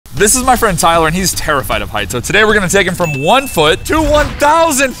This is my friend Tyler, and he's terrified of heights. So today we're gonna take him from 1 foot to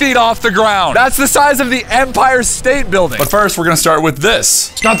 1,000 feet off the ground. That's the size of the Empire State Building. But first, we're gonna start with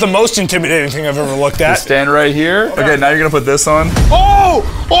this. It's not the most intimidating thing I've ever looked at. Just stand right here. Okay, now you're gonna put this on. Oh!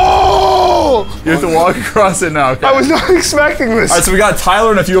 Oh! You have to walk across it now. Okay. I was not expecting this. All right, so we got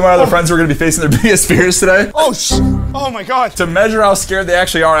Tyler and a few of my other friends who are gonna be facing their biggest fears today. Oh, oh my God. To measure how scared they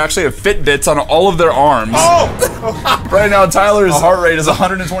actually are, I actually have Fitbits on all of their arms. Oh! Right now, Tyler's heart rate is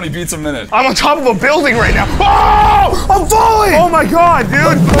 120 beats a minute. I'm on top of a building right now. Oh! I'm falling! Oh my God, dude.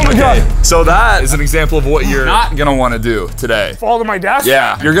 Oh my God. So that is an example of what you're not gonna wanna do today. Fall to my death?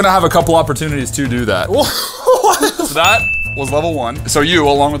 Yeah, you're gonna have a couple opportunities to do that. So that was level 1. So you,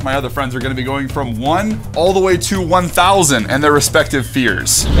 along with my other friends, are gonna be going from 1 all the way to 1,000 and their respective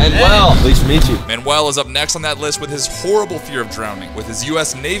fears. Manuel, pleased to meet you. Manuel is up next on that list with his horrible fear of drowning, with his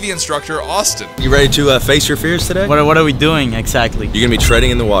US Navy instructor, Austin. You ready to face your fears today? What are we doing exactly? You're gonna be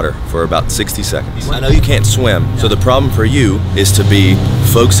treading in the water for about 60 seconds. I know you can't swim, so the problem for you is to be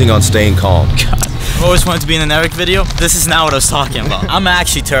focusing on staying calm. God, I've always wanted to be in an Eric video. This is not what I was talking about. I'm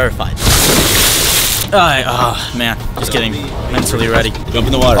actually terrified. Alright, oh man, just getting mentally ready. Jump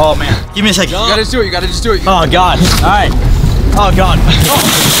in the water. Oh man, give me a second. You gotta just do it, you gotta just do it. Oh God, alright. Oh God. Oh.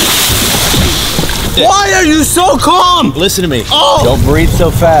 Why are you so calm? Listen to me. Oh. Don't breathe so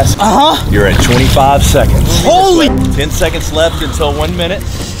fast. You're at 25 seconds. Holy. 10 seconds left until 1 minute.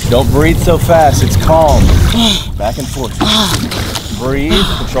 Don't breathe so fast, it's calm. Back and forth. Breathe,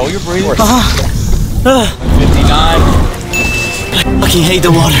 control your breathing. 59. I fucking hate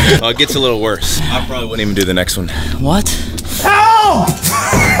the water. Well, it gets a little worse. I probably wouldn't even do the next one. What? Help!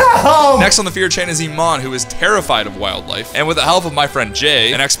 Help! Next on the fear chain is Iman, who is terrified of wildlife. And with the help of my friend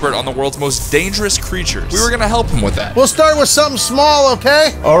Jay, an expert on the world's most dangerous creatures, we were gonna help him with that. We'll start with something small,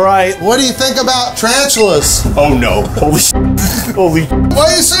 okay? All right. What do you think about tarantulas? Oh no. Holy Holy. Why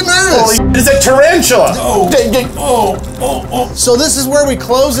are you so nervous? It's a tarantula. So this is where we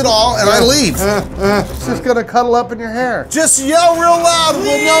close it all and I leave. It's just gonna cuddle up in your hair. Just yell real loud,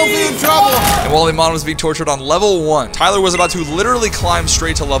 we'll know if you're in trouble. And while Iman was being tortured on level 1, Tyler was about to literally climb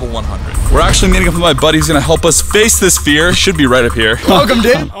straight to level 100. We're actually meeting up with my buddy who's gonna help us face this fear. Should be right up here. Welcome,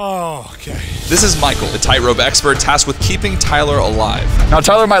 dude. Oh, okay. This is Michael, the tightrope expert tasked with keeping Tyler alive. Now,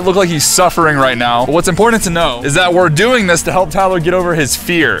 Tyler might look like he's suffering right now, but what's important to know is that we're doing this to help Tyler get over his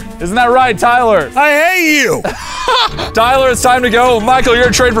fear. Isn't that right, Tyler? I hate you. Tyler, it's time to go. Michael, you're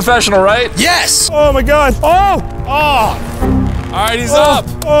a trained professional, right? Yes. Oh my God. Oh. Oh. All right, he's up.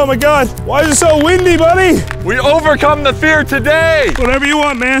 Oh my God. Why is it so windy, buddy? We overcome the fear today. Whatever you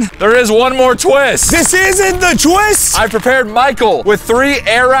want, man. There is one more twist. This isn't the twist. I prepared Michael with 3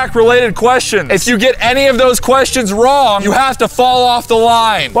 Iraq related questions. If you get any of those questions wrong, you have to fall off the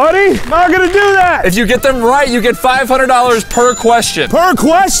line. Buddy, not gonna do that. If you get them right, you get $500 per question. Per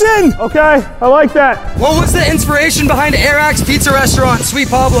question? Okay, I like that. What was the inspiration behind Iraq's pizza restaurant, Sweet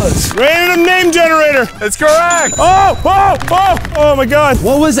Pablo's? Random name generator. It's correct. Oh my God.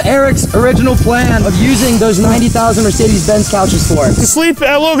 What was Eric's original plan of using those 90,000 Mercedes-Benz couches for? To sleep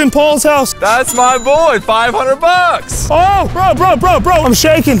at Logan Paul's house. That's my boy, $500. Oh, bro, I'm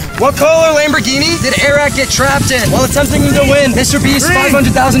shaking. What color Lamborghini did Eric get trapped in while attempting to win Mr. Beast's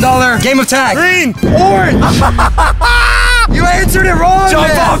 $500,000 game of tag? Green. Orange. You answered it wrong, Jump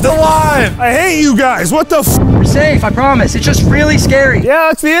man. off the line. I hate you guys. What the f? We're safe, I promise. It's just really scary. Yeah,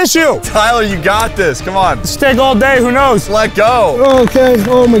 that's the issue. Tyler, you got this. Come on. It's take all day, who knows? Let go. Okay,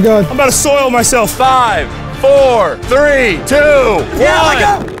 oh my God. I'm about to soil myself. 5, 4, 3, 2, 1. Yeah, let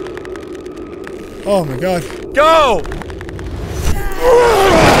go. Oh my God. Go.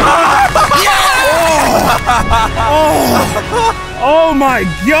 Oh my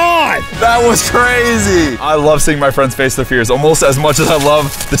God! That was crazy. I love seeing my friends face their fears almost as much as I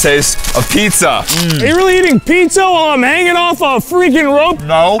love the taste of pizza. Are you really eating pizza while I'm hanging off a freaking rope?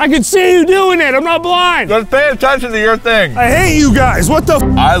 No. I can see you doing it. I'm not blind. Just pay attention to your thing. I hate you guys. What the f?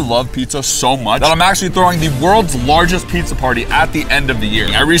 I love pizza so much that I'm actually throwing the world's largest pizza party at the end of the year.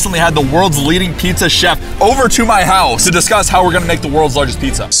 I recently had the world's leading pizza chef over to my house to discuss how we're gonna make the world's largest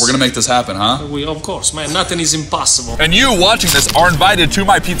pizza. We're gonna make this happen, huh? Of course, man. Nothing is impossible. And you watching this are invited to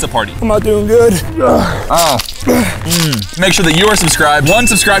my pizza party. I'm not doing good. Make sure that you are subscribed. 1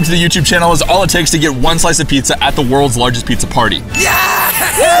 subscribe to the YouTube channel is all it takes to get 1 slice of pizza at the world's largest pizza party.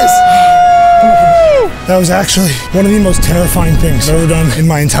 Yes! That was actually one of the most terrifying things I've ever done in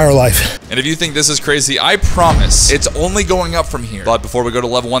my entire life. And if you think this is crazy, I promise it's only going up from here. But before we go to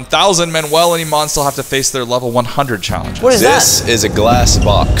level 1000, Manuel and Iman still have to face their level 100 challenge. What is that? This is a glass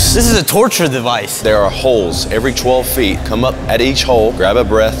box. This is a torture device. There are holes every 12 feet. Come up at each hole, grab a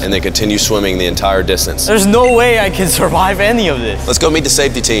breath, and then continue swimming the entire distance. There's no way I can survive any of this. Let's go meet the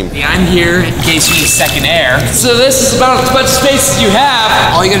safety team. Yeah, I'm here in case you need second air. So this is about as much space as you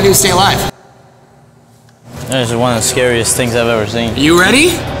have. All you gotta do is stay alive. This is one of the scariest things I've ever seen. You ready?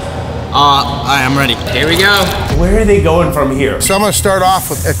 I am ready. Here we go. Where are they going from here? So I'm gonna start off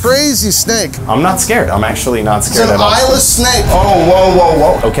with a crazy snake. I'm not scared. I'm actually not It's scared an at all. eyeless snake. Oh, whoa, whoa,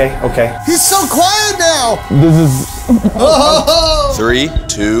 whoa. Okay, okay. He's so quiet now. This is... Oh. 3,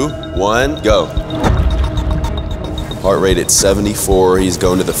 2, 1, go. Heart rate at 74. He's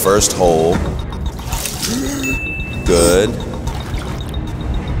going to the first hole. Good.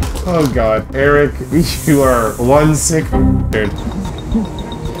 Oh, God. Eric, you are one sick dude.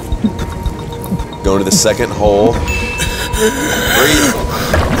 Going to the second hole. Breathe.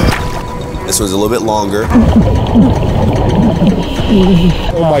 This one's a little bit longer.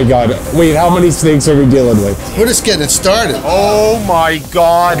 Oh, my God. Wait, how many snakes are we dealing with? We're just getting started. Oh, my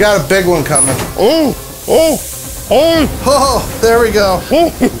God. I got a big one coming. Oh, oh, oh. Oh, there we go.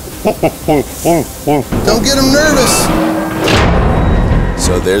 Don't get him nervous.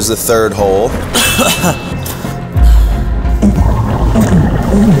 So there's the third hole.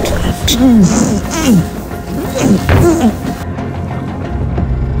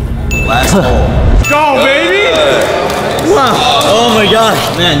 Last hole. Go, baby! Wow. Oh my God.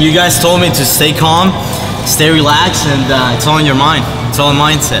 Man, you guys told me to stay calm, stay relaxed, and it's all in your mind. It's all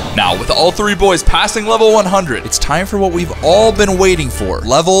mindset. Now, with all three boys passing level 100, it's time for what we've all been waiting for.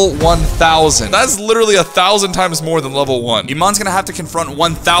 Level 1000. That's literally 1,000 times more than level 1. Iman's gonna have to confront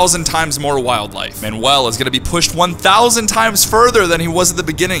 1,000 times more wildlife. Manuel is gonna be pushed 1,000 times further than he was at the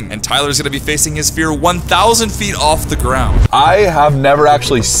beginning. And Tyler's gonna be facing his fear 1,000 feet off the ground. I have never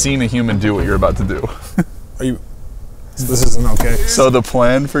actually seen a human do what you're about to do. Are you... This isn't okay. So the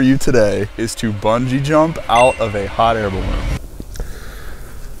plan for you today is to bungee jump out of a hot air balloon.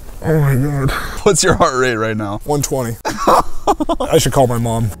 Oh my God. What's your heart rate right now? 120. I should call my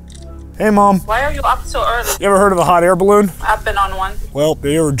mom. Hey, Mom. Why are you up so early? You ever heard of a hot air balloon? I've been on one. Well, have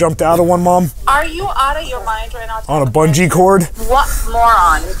you ever jumped out of one, Mom? Are you out of your mind right now? On a bungee cord? What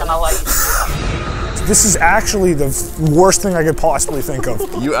moron is gonna let you do that? This is actually the worst thing I could possibly think of.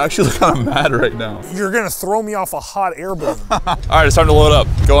 You actually look kind of mad right now. You're gonna throw me off a hot air balloon. All right, it's time to load up.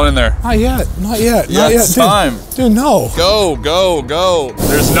 Go on in there. Not yet. Not yet. Yeah, Not yet. it's time. Dude, no. Go, go, go.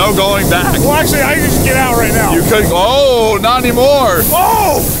 There's no going back. Well, actually, I can just get out right now. You could. Oh, not anymore.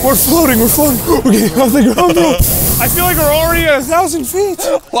 Oh! We're floating. We're floating. We're getting off the ground, bro. I feel like we're already at 1,000 feet.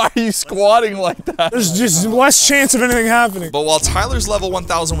 Why are you squatting like that? There's just less chance of anything happening. But while Tyler's level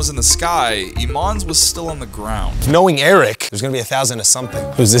 1000 was in the sky, Iman's was still on the ground. Knowing Eric, there's gonna be 1,000 of something.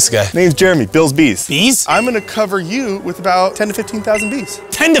 Who's this guy? Name's Jeremy, Bill's Bees. Bees? I'm gonna cover you with about 10 to 15,000 bees.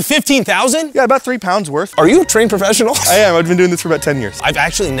 10 to 15,000? Yeah, about 3 pounds worth. Are you a trained professional? I am, I've been doing this for about 10 years. I've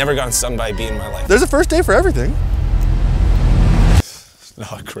actually never gotten stung by a bee in my life. There's a first day for everything.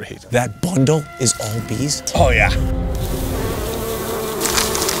 Oh, great. That bundle is all bees? Oh, yeah.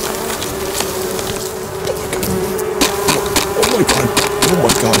 Oh my God. Oh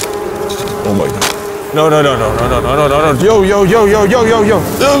my God. Oh my God. No. Yo.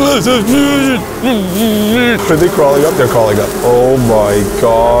 Are they crawling up? They're crawling up. Oh my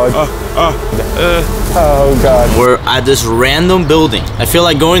God. Oh God. We're at this random building. I feel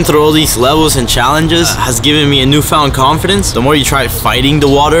like going through all these levels and challenges has given me a newfound confidence. The more you try fighting the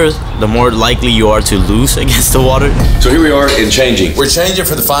water, the more likely you are to lose against the water. So here we are in changing. We're changing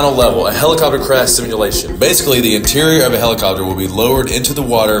for the final level, a helicopter crash simulation. Basically, the interior of a helicopter will be lowered into the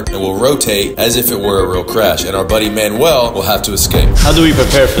water and will rotate as if it were a real crash, and our buddy Manuel will have to escape. How do we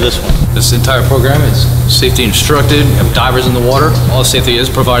prepare for this one? This entire program is safety instructed. We have divers in the water. All the safety is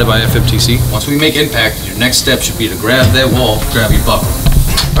provided by FMTC. Once we make impact, your next step should be to grab that wall, grab your buckle.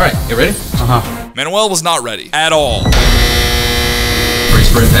 All right, you ready? Manuel was not ready at all. Brace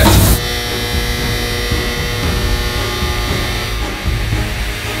for impact.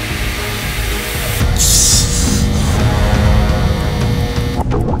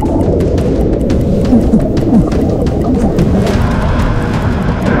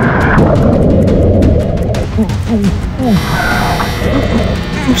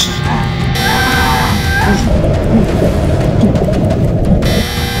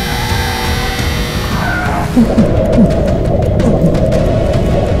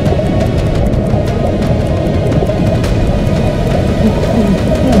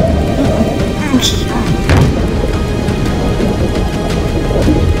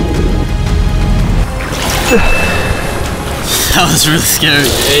 was really scary.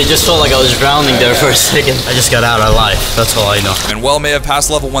 It just felt like I was drowning there for a second. I just got out alive. That's all I know. Manuel may have passed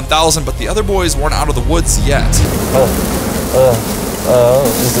level 1000, but the other boys weren't out of the woods yet.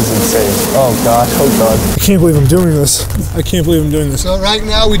 This is insane. Oh God, oh God. I can't believe I'm doing this. I can't believe I'm doing this. So right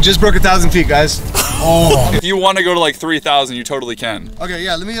now, we just broke 1,000 feet, guys. Oh. If you want to go to like 3,000, you totally can. Okay,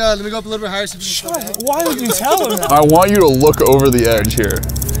 yeah, let me go up a little bit higher. Why did you tell him? I want you to look over the edge here.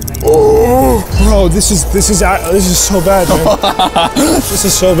 Oh, bro, this is so bad, man. This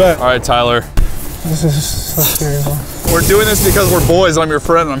is so bad. All right, Tyler. This is so scary, bro. We're doing this because we're boys. I'm your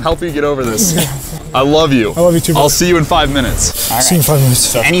friend, and I'm helping you get over this. I love you. I love you too, bro. I'll see you in 5 minutes. All right. See you in 5 minutes.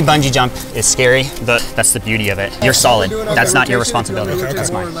 So any bungee jump is scary, but that's the beauty of it. You're solid. That's not your responsibility.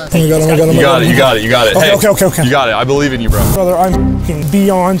 That's mine. Oh my God, oh my God, oh my God. You got it. Okay, hey, okay. You got it. I believe in you, bro. Brother, I'm fucking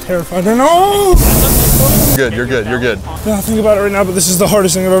beyond terrified. No! You're good. Yeah, think about it right now, but this is the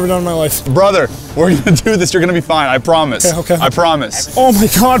hardest thing I've ever done in my life. Brother, we're gonna do this. You're gonna be fine. I promise. Okay. I promise. Oh my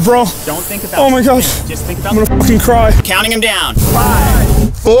God, bro. Don't think about it. Oh my God. Just think about I'm gonna fucking cry. counting them down.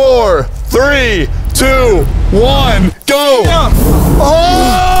 5, 4, 3, 2, 1, go!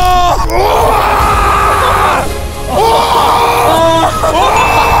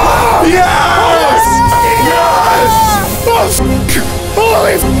 Yes!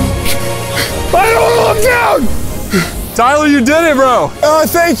 Holy I don't want to look down! Tyler, you did it, bro!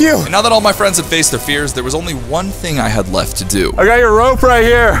 Thank you. Now that all my friends had faced their fears, there was only one thing I had left to do. I got your rope right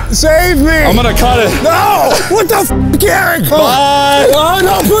here. Save me! I'm gonna cut it. No! What the f, Eric? Bye! Oh,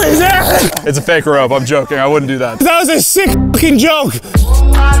 no, please, Eric! It's a fake rope. I'm joking. I wouldn't do that. That was a sick fucking joke.